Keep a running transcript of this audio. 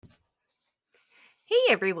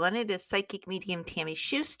Hey everyone, it is Psychic Medium Tammy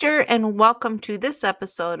Schuster, and welcome to this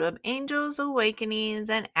episode of Angels, Awakenings,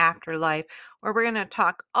 and Afterlife, where we're going to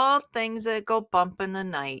talk all things that go bump in the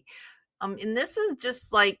night. And this is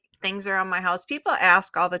just like things around my house. People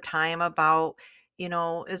ask all the time about,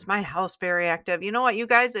 is my house very active? You know what, you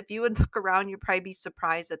guys, if you would look around, you'd probably be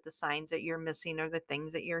surprised at the signs that you're missing or the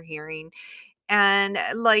things that you're hearing. And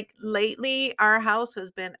like lately, our house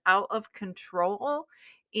has been out of control.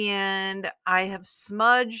 And I have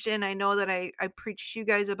smudged, and I know that I preached to you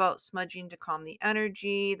guys about smudging to calm the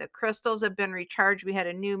energy. The crystals have been recharged. We had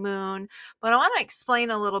a new moon, but I want to explain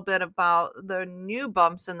a little bit about the new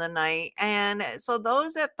bumps in the night. And so,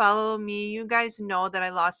 those that follow me, you guys know that I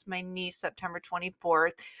lost my niece September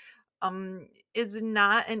 24th. Is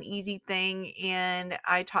not an easy thing, and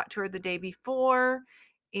I talked to her the day before,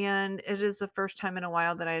 and it is the first time in a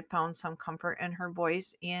while that I had found some comfort in her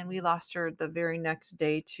voice, and we lost her the very next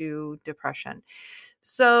day to depression.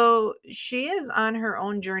 So she is on her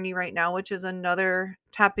own journey right now, which is another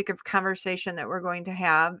topic of conversation that we're going to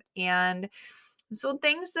have. And so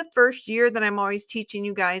things the first year that I'm always teaching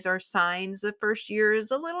you guys are signs. The first year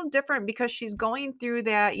is a little different because she's going through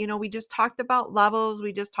that. We just talked about levels,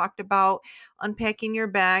 we just talked about unpacking your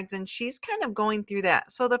bags, and she's kind of going through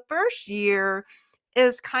that. So the first year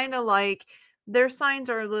is kind of like their signs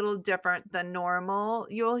are a little different than normal.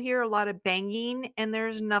 You'll hear a lot of banging and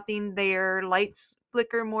there's nothing there. Lights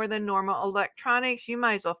flicker more than normal. Electronics, you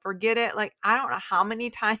might as well forget it. Like, I don't know how many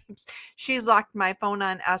times she's locked my phone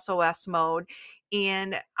on SOS mode,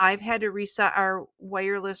 and I've had to reset our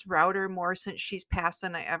wireless router more since she's passed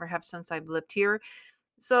than I ever have since I've lived here.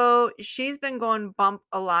 So she's been going bump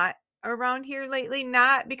a lot around here lately,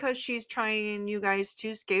 not because she's trying you guys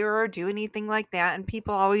to scare her or do anything like that. And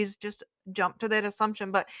people always just jump to that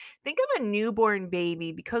assumption. But think of a newborn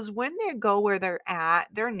baby, because when they go where they're at,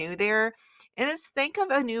 they're new there. And just think of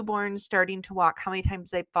a newborn starting to walk, how many times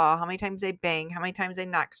they fall, how many times they bang, how many times they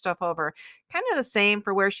knock stuff over. Kind of the same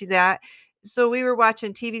for where she's at. So we were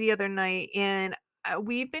watching TV the other night, and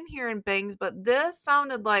we've been hearing bangs, but this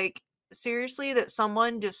sounded like seriously that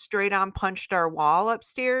someone just straight on punched our wall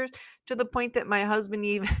upstairs, to the point that my husband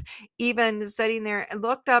even even sitting there and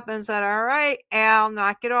looked up and said, "All right, Al,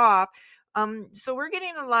 knock it off." So we're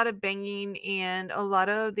getting a lot of banging, and a lot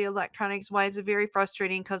of the electronics. Why is it very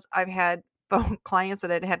frustrating? Because I've had phone clients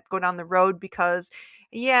that I'd had to go down the road because,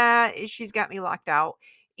 yeah, she's got me locked out.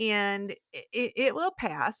 And it will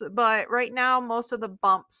pass, but right now most of the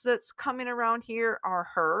bumps that's coming around here are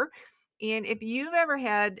her. And if you've ever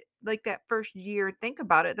had like that first year, think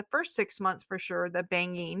about it. The first 6 months for sure, the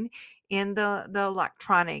banging and the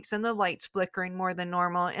electronics and the lights flickering more than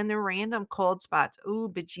normal and the random cold spots. Ooh,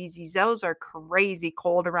 bejesus, those are crazy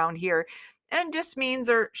cold around here. And just means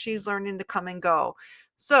she's learning to come and go.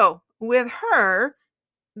 So with her,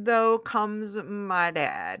 though, comes my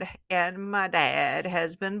dad, and my dad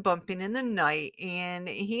has been bumping in the night, and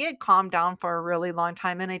he had calmed down for a really long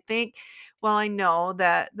time. And I think, well, I know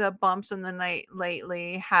that the bumps in the night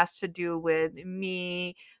lately has to do with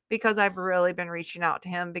me, because I've really been reaching out to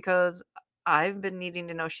him because I've been needing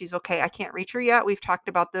to know she's okay. I can't reach her yet. We've talked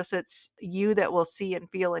about this. It's you that will see and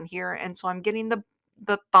feel and hear. And so I'm getting the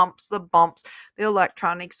thumps, the bumps, the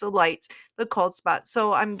electronics, the lights, the cold spots.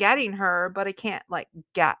 So I'm getting her, but I can't like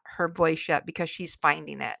get her voice yet because she's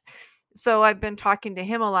finding it. So I've been talking to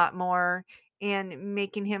him a lot more and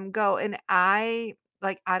making him go. And I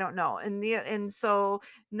don't know. And so,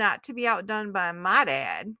 not to be outdone by my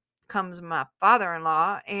dad, comes my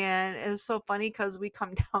father-in-law. And it's so funny because we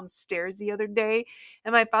come downstairs the other day,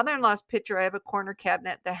 and my father-in-law's picture, I have a corner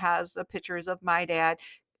cabinet that has the pictures of my dad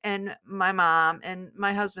and my mom and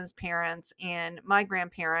my husband's parents and my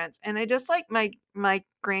grandparents, and I just like my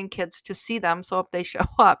grandkids to see them, so if they show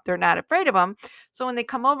up they're not afraid of them. So when they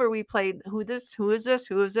come over, we play who is this,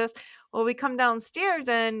 who is this. Well, we come downstairs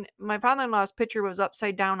and my father-in-law's picture was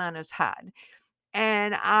upside down on his head,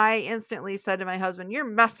 and I instantly said to my husband, "You're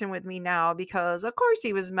messing with me now," because of course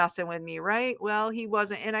he was messing with me, right? Well, he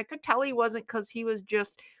wasn't, and I could tell he wasn't, because he was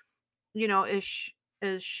just,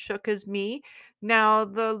 as shook as me. Now,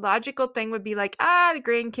 the logical thing would be like, the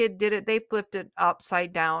grandkid did it. They flipped it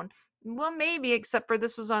upside down. Well, maybe, except for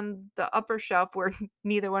this was on the upper shelf where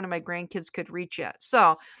neither one of my grandkids could reach it.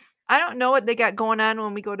 So I don't know what they got going on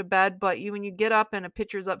when we go to bed, but when you get up and a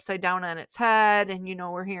picture's upside down on its head, and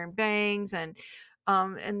we're hearing bangs, and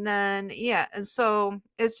then yeah, and so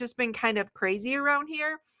it's just been kind of crazy around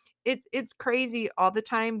here. It's crazy all the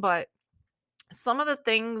time, but some of the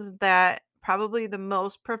things that probably the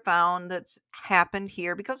most profound that's happened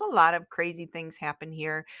here, because a lot of crazy things happen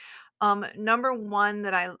here, Number one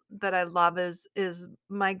that I love is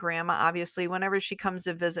my grandma. Obviously, whenever she comes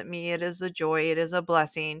to visit me, it is a joy, it is a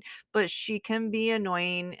blessing. But she can be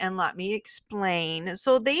annoying, and let me explain.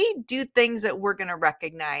 So they do things that we're gonna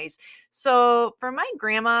recognize. So for my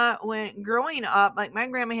grandma, when growing up, like my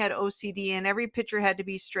grandma had OCD, and every picture had to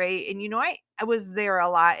be straight. And I was there a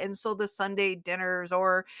lot, and so the Sunday dinners,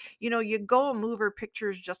 or you go and move her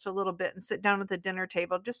pictures just a little bit and sit down at the dinner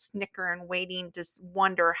table, just snickering, waiting to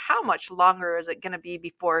wonder how much longer is it going to be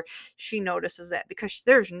before she notices that, because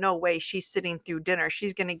there's no way she's sitting through dinner.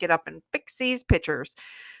 She's going to get up and fix these pictures.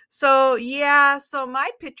 So, yeah, so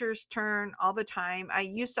my pictures turn all the time. I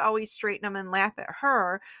used to always straighten them and laugh at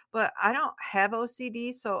her, but I don't have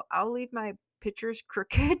OCD, so I'll leave my pictures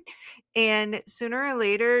crooked and sooner or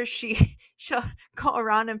later she'll go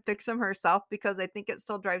around and fix them herself, because I think it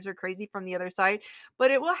still drives her crazy from the other side.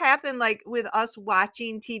 But it will happen like with us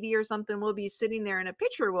watching TV or something. We'll be sitting there and a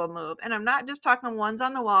picture will move. And I'm not just talking ones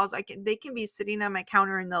on the walls. They can be sitting on my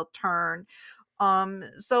counter and they'll turn.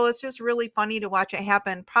 So it's just really funny to watch it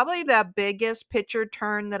happen. Probably the biggest picture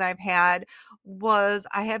turn that I've had was,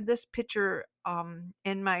 I have this picture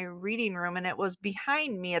in my reading room, and it was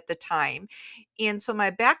behind me at the time. And so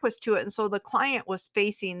my back was to it. And so the client was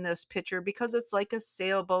facing this picture, because it's like a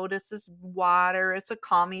sailboat, it's this water, it's a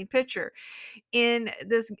calming picture. And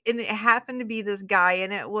it happened to be this guy,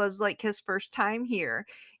 and it was like his first time here.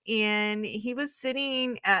 And he was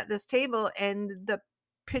sitting at this table, and the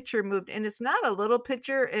picture moved, and it's not a little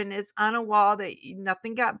picture, and it's on a wall that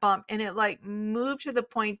nothing got bumped, and it like moved to the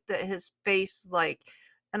point that his face like,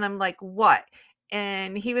 and I'm like, what?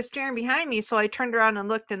 And he was staring behind me, so I turned around and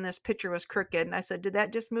looked, and this picture was crooked, and I said, did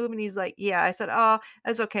that just move? And he's like, yeah. I said, oh,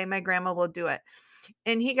 that's okay, my grandma will do it.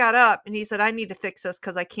 And he got up and he said, I need to fix this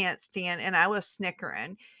because I can't stand. And I was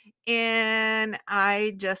snickering. And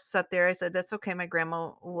I just sat there. I said, that's okay. My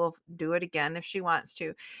grandma will do it again if she wants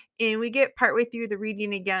to. And we get partway through the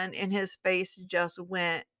reading again, and his face just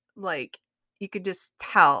went like, you could just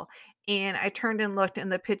tell. And I turned and looked,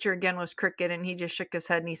 and the picture again was crooked. And he just shook his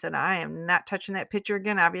head and he said, I am not touching that picture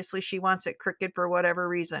again. Obviously, she wants it crooked for whatever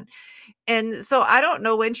reason. And so I don't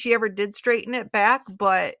know when she ever did straighten it back,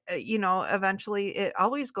 but, eventually it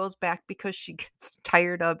always goes back because she gets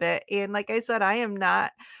tired of it. And like I said, I am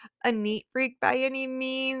not a neat freak by any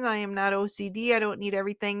means. I am not OCD. I don't need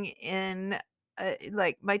everything in,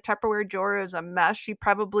 like my Tupperware drawer is a mess. She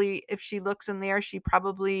probably, if she looks in there, she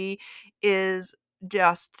probably is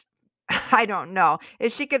just, I don't know.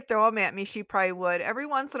 If she could throw them at me, she probably would. Every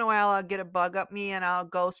once in a while, I'll get a bug up me, and I'll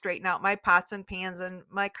go straighten out my pots and pans and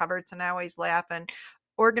my cupboards, and I always laugh and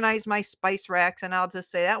organize my spice racks, and I'll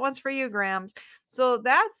just say, that one's for you, Grams. So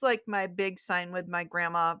that's like my big sign with my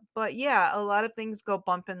grandma. But yeah, a lot of things go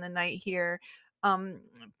bump in the night here. Um,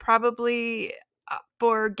 Probably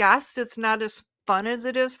for guests, it's not as fun as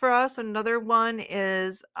it is for us. Another one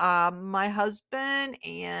is my husband,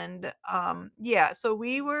 and yeah, so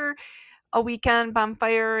we were a weekend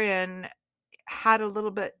bonfire and had a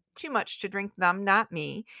little bit too much to drink, them, not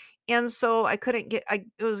me. And so I couldn't get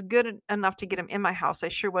it was good enough to get him in my house. I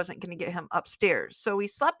sure wasn't going to get him upstairs. So we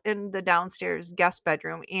slept in the downstairs guest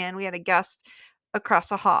bedroom, and we had a guest across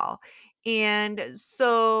the hall. And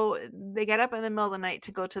so they got up in the middle of the night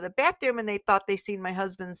to go to the bathroom, and they thought they seen my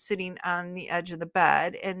husband sitting on the edge of the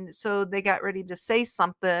bed. And so they got ready to say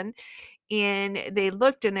something, and they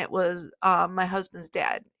looked, and it was my husband's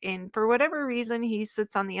dad. And for whatever reason, he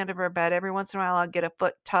sits on the end of our bed. Every once in a while, I'll get a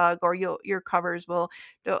foot tug, or your covers will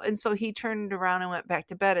go. And so he turned around and went back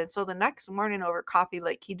to bed. And so the next morning over coffee,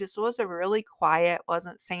 like, he just was really quiet,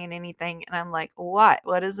 wasn't saying anything. And I'm like,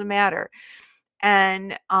 what is the matter?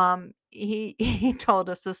 And he he told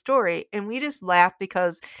us a story, and we just laughed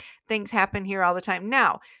because things happen here all the time.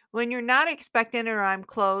 Now, when you're not expecting it, or I'm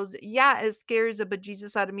closed, yeah, it scares the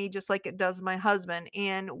bejesus out of me, just like it does my husband.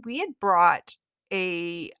 And we had brought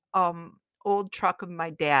a old truck of my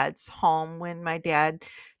dad's home when my dad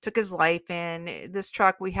took his life. And this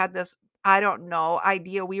truck, we had this, I don't know,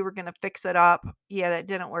 idea we were going to fix it up. Yeah, that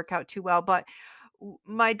didn't work out too well. But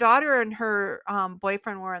my daughter and her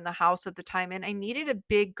boyfriend were in the house at the time, and I needed a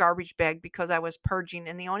big garbage bag because I was purging,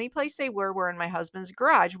 and the only place they were in my husband's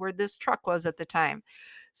garage, where this truck was at the time.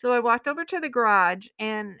 So I walked over to the garage,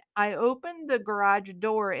 and I opened the garage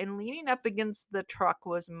door, and leaning up against the truck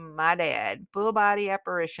was my dad, full body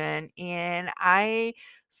apparition. And I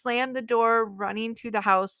slammed the door, running to the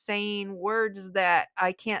house, saying words that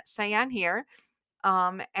I can't say on here.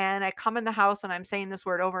 And I come in the house and I'm saying this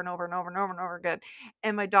word over and over and over and over and over again.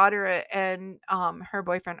 And my daughter and her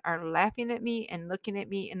boyfriend are laughing at me and looking at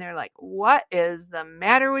me and they're like, "What is the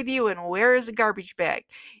matter with you? And where is the garbage bag?"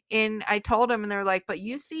 And I told them and they're like, "But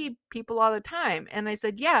you see people all the time." And I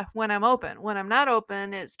said, "Yeah, when I'm open. When I'm not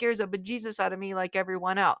open, it scares the bejesus out of me like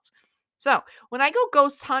everyone else." So when I go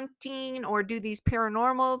ghost hunting or do these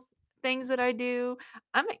paranormal things that I do,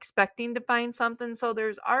 I'm expecting to find something. So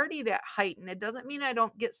there's already that height, and it doesn't mean I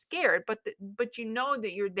don't get scared, but you know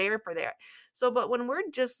that you're there for that. So, but when we're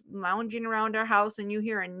just lounging around our house and you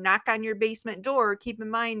hear a knock on your basement door, keep in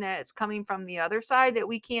mind that it's coming from the other side that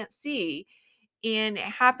we can't see, and it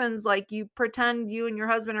happens like you pretend you and your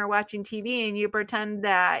husband are watching TV and you pretend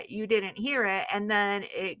that you didn't hear it. And then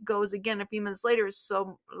it goes again a few minutes later, it's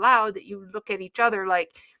so loud that you look at each other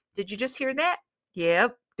like, "Did you just hear that?"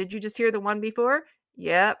 "Yep." "Did you just hear the one before?"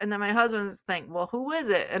 "Yep." And then my husband's think, "Well, who is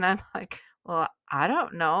it?" And I'm like, "Well, I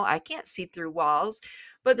don't know. I can't see through walls."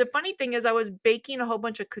 But the funny thing is I was baking a whole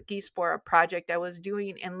bunch of cookies for a project I was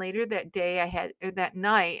doing. And later that day or that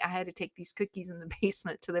night, I had to take these cookies in the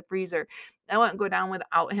basement to the freezer. I wouldn't go down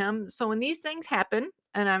without him. So when these things happen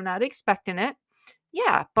and I'm not expecting it,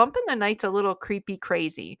 yeah, bumping the night's a little creepy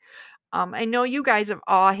crazy. I know you guys have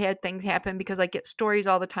all had things happen because I get stories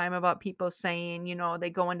all the time about people saying, they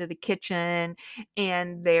go into the kitchen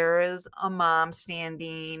and there is a mom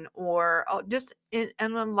standing, or and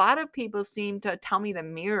a lot of people seem to tell me the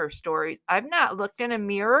mirror stories. I've not looked in a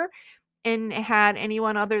mirror and had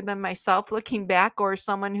anyone other than myself looking back or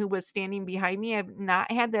someone who was standing behind me. I've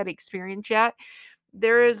not had that experience yet.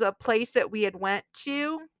 There is a place that we had went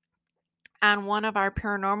to on one of our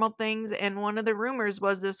paranormal things, and one of the rumors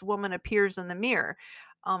was this woman appears in the mirror.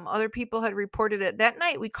 Other people had reported it that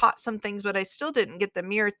night. We caught some things, but I still didn't get the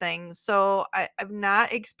mirror thing. So I've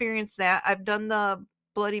not experienced that. I've done the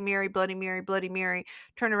Bloody Mary, Bloody Mary, Bloody Mary.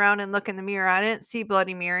 Turn around and look in the mirror. I didn't see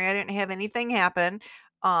Bloody Mary. I didn't have anything happen.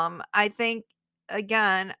 I think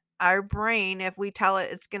again, our brain, if we tell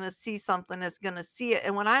it it's going to see something, it's going to see it.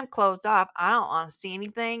 And when I'm closed off, I don't want to see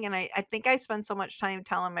anything. And I think I spend so much time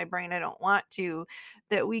telling my brain I don't want to,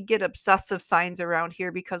 that we get obsessive signs around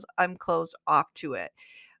here because I'm closed off to it.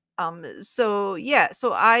 So yeah,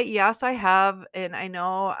 so yes, I have, and I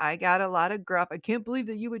know I got a lot of gruff. "I can't believe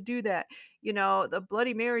that you would do that." The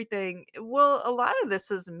Bloody Mary thing. Well, a lot of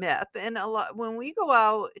this is myth, and a lot when we go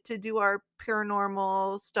out to do our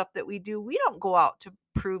paranormal stuff that we do, we don't go out to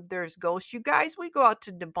prove there's ghosts, you guys. We go out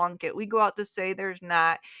to debunk it. We go out to say there's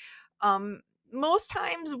not. Um, Most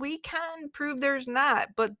times we can prove there's not,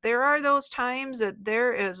 but there are those times that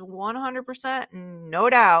there is 100% no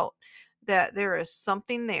doubt that there is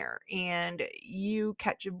something there, and you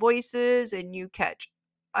catch voices and you catch,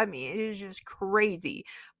 I mean, it is just crazy.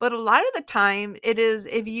 But a lot of the time, it is,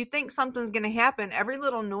 if you think something's going to happen, every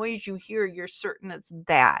little noise you hear, you're certain it's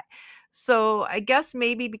that. So I guess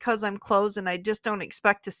maybe because I'm closed and I just don't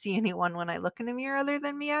expect to see anyone when I look in the mirror other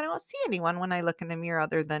than me, I don't see anyone when I look in the mirror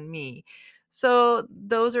other than me. So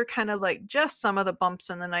those are kind of like just some of the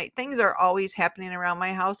bumps in the night. Things are always happening around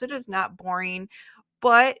my house. It is not boring.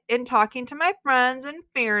 But in talking to my friends, in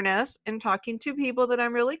fairness, and talking to people that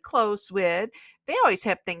I'm really close with, they always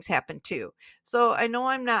have things happen too. So I know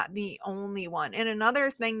I'm not the only one. And another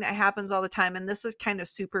thing that happens all the time, and this is kind of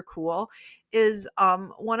super cool, is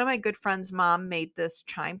one of my good friends' mom made this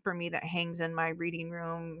chime for me that hangs in my reading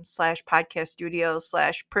room slash podcast studio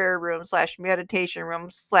slash prayer room slash meditation room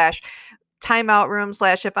slash timeout room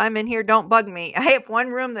slash if I'm in here, don't bug me. I have one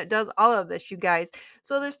room that does all of this, you guys.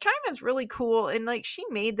 So this chime is really cool. And like she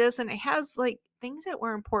made this and it has like things that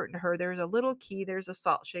were important to her. There's a little key, there's a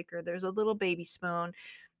salt shaker, there's a little baby spoon,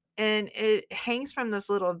 and it hangs from this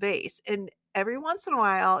little vase. And every once in a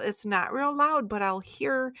while, it's not real loud, but I'll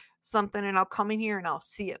hear something and I'll come in here and I'll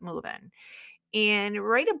see it moving. And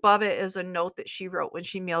right above it is a note that she wrote when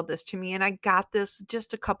she mailed this to me. And I got this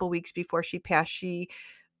just a couple weeks before she passed. She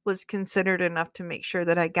was considered enough to make sure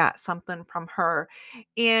that I got something from her.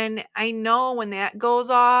 And I know when that goes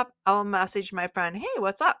off, I'll message my friend, "Hey,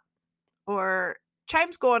 what's up?" Or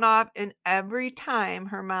chime's going off. And every time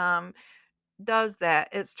her mom does that,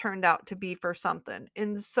 it's turned out to be for something.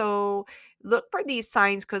 And so look for these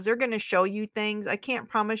signs because they're going to show you things. I can't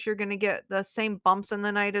promise you're going to get the same bumps in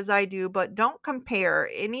the night as I do, but don't compare.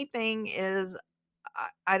 Anything is,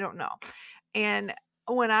 I don't know. And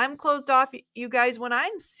when I'm closed off, you guys, when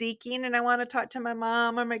I'm seeking and I want to talk to my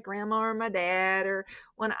mom or my grandma or my dad, or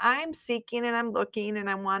when I'm seeking and I'm looking and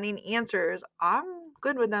I'm wanting answers, I'm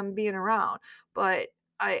good with them being around. But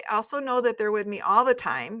I also know that they're with me all the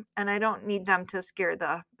time, and I don't need them to scare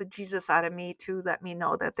the Jesus out of me to let me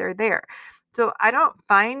know that they're there. So I don't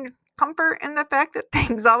find comfort in the fact that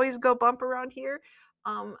things always go bump around here.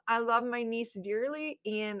 I love my niece dearly,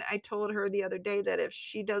 and I told her the other day that if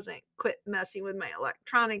she doesn't quit messing with my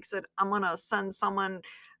electronics, that I'm gonna send someone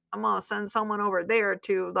over there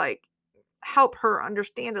to like help her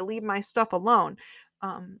understand to leave my stuff alone.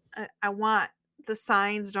 I want the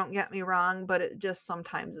signs, don't get me wrong, but it just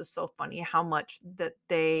sometimes is so funny how much that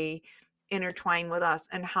they intertwine with us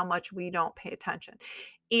and how much we don't pay attention.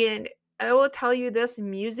 And I will tell you this,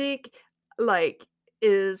 music like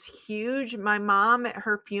is huge. My mom at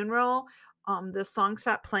her funeral, the song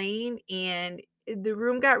stopped playing and the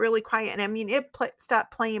room got really quiet. And I mean,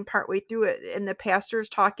 stopped playing partway through it. And the pastor's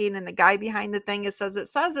talking, and the guy behind the thing it says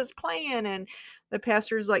it's playing. And the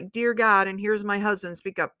pastor's like, "Dear God, and here's my husband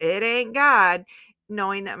speak up." It ain't God,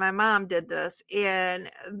 knowing that my mom did this. And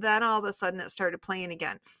then all of a sudden it started playing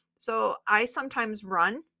again. So I sometimes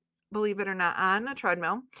run, believe it or not, on a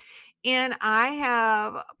treadmill, and I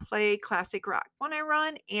have played classic rock when I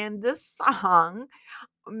run, and this song,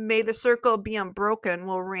 "May the Circle Be Unbroken,"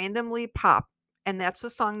 will randomly pop, and that's a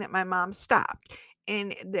song that my mom stopped,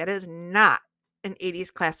 and that is not an 80s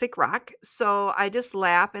classic rock, so I just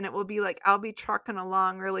laugh, and it will be like, I'll be trucking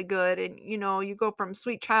along really good, and, you go from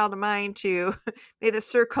 "Sweet Child of Mine" to "May the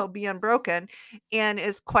Circle Be Unbroken," and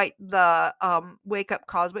is quite the, wake-up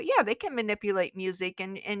calls, but yeah, they can manipulate music,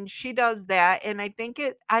 and she does that, and I think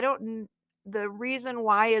I don't kn the reason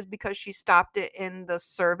why is because she stopped it in the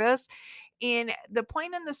service, and the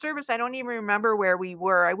point in the service, I don't even remember where we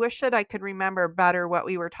were. I wish that I could remember better what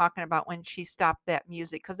we were talking about when she stopped that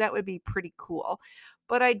music, because that would be pretty cool.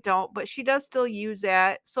 But I don't. But she does still use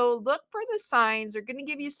that. So look for the signs. They're going to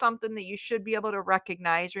give you something that you should be able to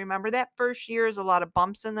recognize. Remember that first year is a lot of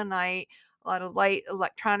bumps in the night, a lot of light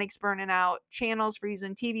electronics burning out, channels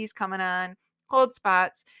freezing, TVs coming on, cold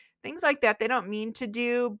spots. Things like that they don't mean to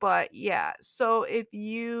do, but yeah. So if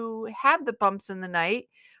you have the bumps in the night,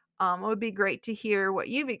 it would be great to hear what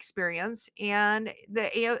you've experienced and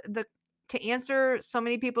the to answer so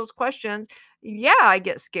many people's questions. Yeah, I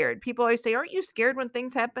get scared. People always say, "Aren't you scared when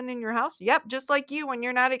things happen in your house?" Yep, just like you when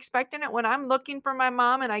you're not expecting it. When I'm looking for my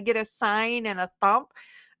mom and I get a sign and a thump,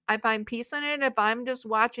 I find peace in it. If I'm just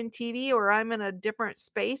watching TV or I'm in a different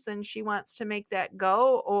space and she wants to make that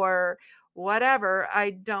go or whatever,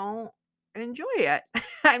 I don't enjoy it.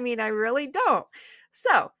 I mean, I really don't.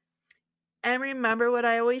 So, and remember what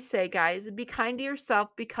I always say, guys, be kind to yourself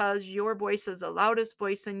because your voice is the loudest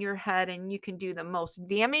voice in your head and you can do the most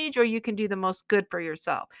damage or you can do the most good for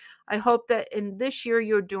yourself. I hope that in this year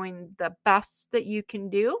you're doing the best that you can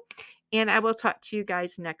do. And I will talk to you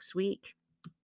guys next week.